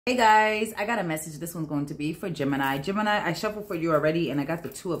Hey guys, I got a message. This one's going to be for Gemini. Gemini, I shuffled for you already and I got the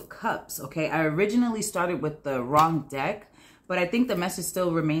Two of Cups, okay? I originally started with the wrong deck, but I think the message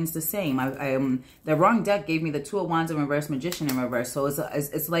still remains the same. The wrong deck gave me the Two of Wands in reverse, Magician in reverse. So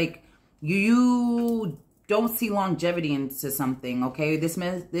it's like you don't see longevity into something, okay? This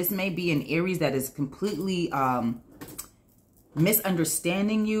may be an Aries that is completely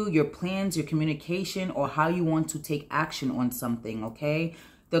misunderstanding you, your plans, your communication, or how you want to take action on something, okay?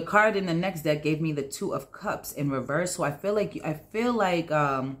 The card in the next deck gave me the Two of Cups in reverse. So I feel like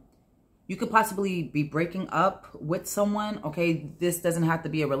you could possibly be breaking up with someone. Okay, this doesn't have to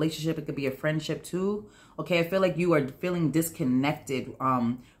be a relationship. It could be a friendship too. Okay, I feel like you are feeling disconnected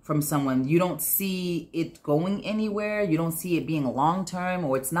from someone. You don't see it going anywhere. You don't see it being long term,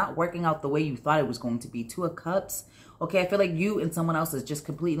 or it's not working out the way you thought it was going to be. Two of Cups. Okay, I feel like you and someone else is just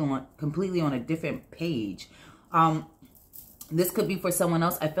completely on a different page. This could be for someone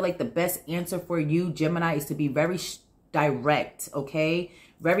else. I feel like the best answer for you, Gemini, is to be very direct, okay?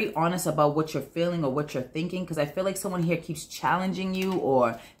 Very honest about what you're feeling or what you're thinking, because I feel like someone here keeps challenging you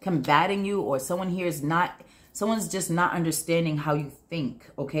or combating you, or someone's just not understanding how you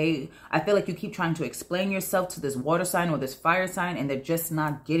think, okay? I feel like you keep trying to explain yourself to this water sign or this fire sign, and they're just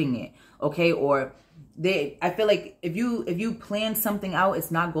not getting it, okay? Or I feel like if you plan something out, it's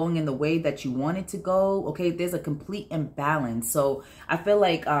not going in the way that you want it to go, okay? There's a complete imbalance. So I feel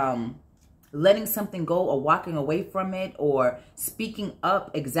like letting something go or walking away from it or speaking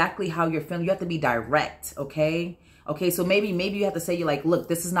up exactly how you're feeling, you have to be direct, okay? Okay, so maybe you have to say, you're like, look,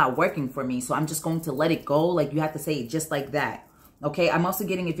 this is not working for me, so I'm just going to let it go. Like, you have to say it just like that, okay? I'm also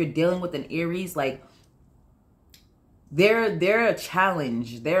getting, if you're dealing with an Aries, like, they're a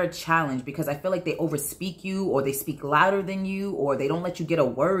challenge. They're a challenge because I feel like they overspeak you, or they speak louder than you, or they don't let you get a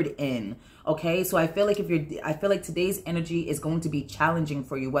word in. Okay, so I feel like today's energy is going to be challenging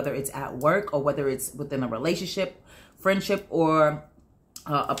for you, whether it's at work or whether it's within a relationship, friendship, or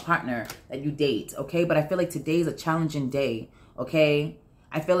a partner that you date. Okay, but I feel like today is a challenging day. Okay,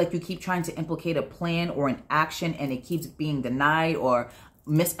 I feel like you keep trying to implicate a plan or an action, and it keeps being denied or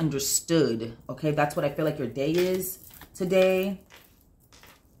misunderstood. Okay, that's what I feel like your day is today.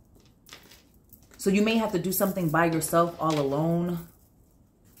 So you may have to do something by yourself, all alone.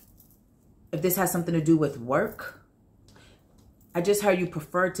 If this has something to do with work, I just heard you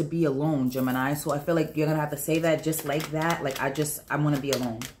prefer to be alone, Gemini. So I feel like you're going to have to say that just like that. Like, I want to be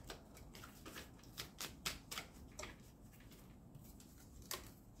alone.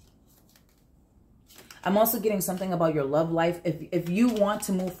 I'm also getting something about your love life. If you want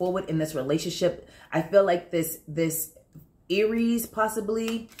to move forward in this relationship, I feel like this Aries,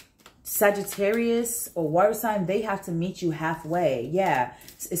 possibly Sagittarius or water sign, they have to meet you halfway. Yeah,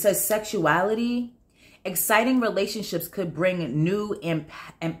 it says sexuality. Exciting relationships could bring new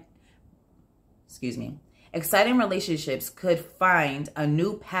Exciting relationships could find a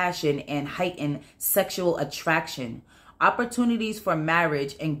new passion and heighten sexual attraction. Opportunities for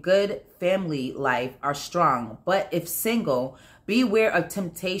marriage and good family life are strong, but if single, beware of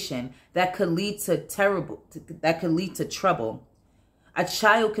temptation that could lead to trouble. A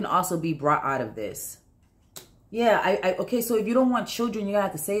child can also be brought out of this. Yeah, okay, so if you don't want children, you're gonna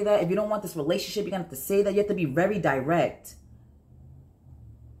have to say that. If you don't want this relationship, you're gonna have to say that. You have to be very direct.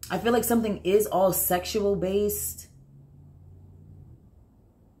 I feel like something is all sexual based.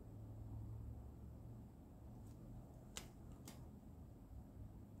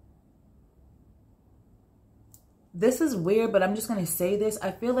 This is weird, but I'm just going to say this.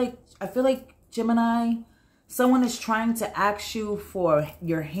 I feel like Gemini, someone is trying to ask you for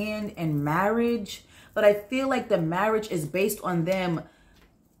your hand in marriage, but I feel like the marriage is based on them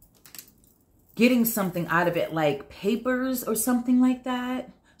getting something out of it, like papers or something like that.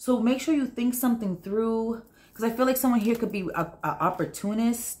 So make sure you think something through, because I feel like someone here could be an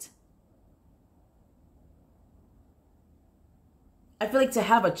opportunist. I feel like to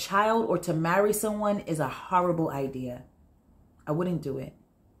have a child or to marry someone is a horrible idea. I wouldn't do it.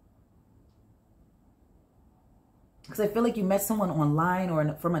 Because I feel like you met someone online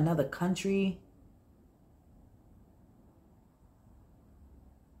or from another country.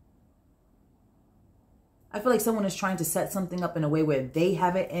 I feel like someone is trying to set something up in a way where they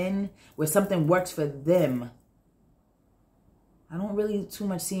have it in, where something works for them. I don't really too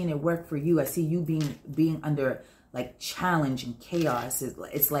much seeing it work for you. I see you being under like challenge and chaos.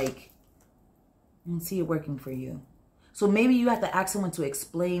 It's like, I don't see it working for you. So maybe you have to ask someone to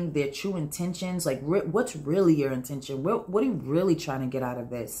explain their true intentions. Like, what's really your intention? What are you really trying to get out of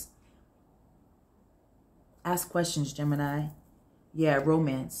this? Ask questions, Gemini. Yeah,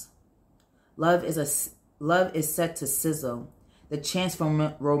 romance. Love is set to sizzle. The chance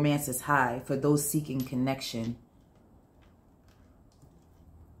for romance is high for those seeking connection.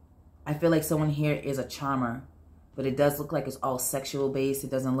 I feel like someone here is a charmer, but it does look like it's all sexual based.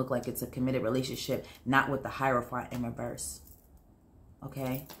 It doesn't look like it's a committed relationship, not with the Hierophant in reverse.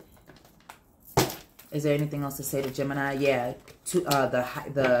 Okay. Is there anything else to say to Gemini? Yeah,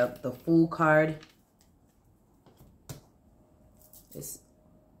 the Fool card.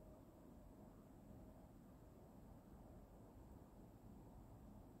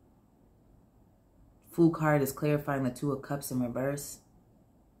 Fool card is clarifying the Two of Cups in reverse.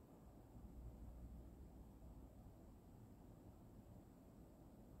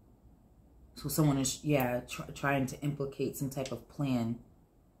 So someone is, yeah, trying to implicate some type of plan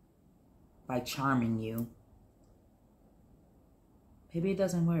by charming you. Maybe it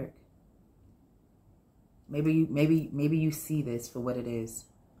doesn't work. Maybe you see this for what it is.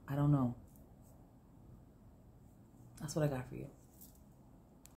 I don't know. That's what I got for you.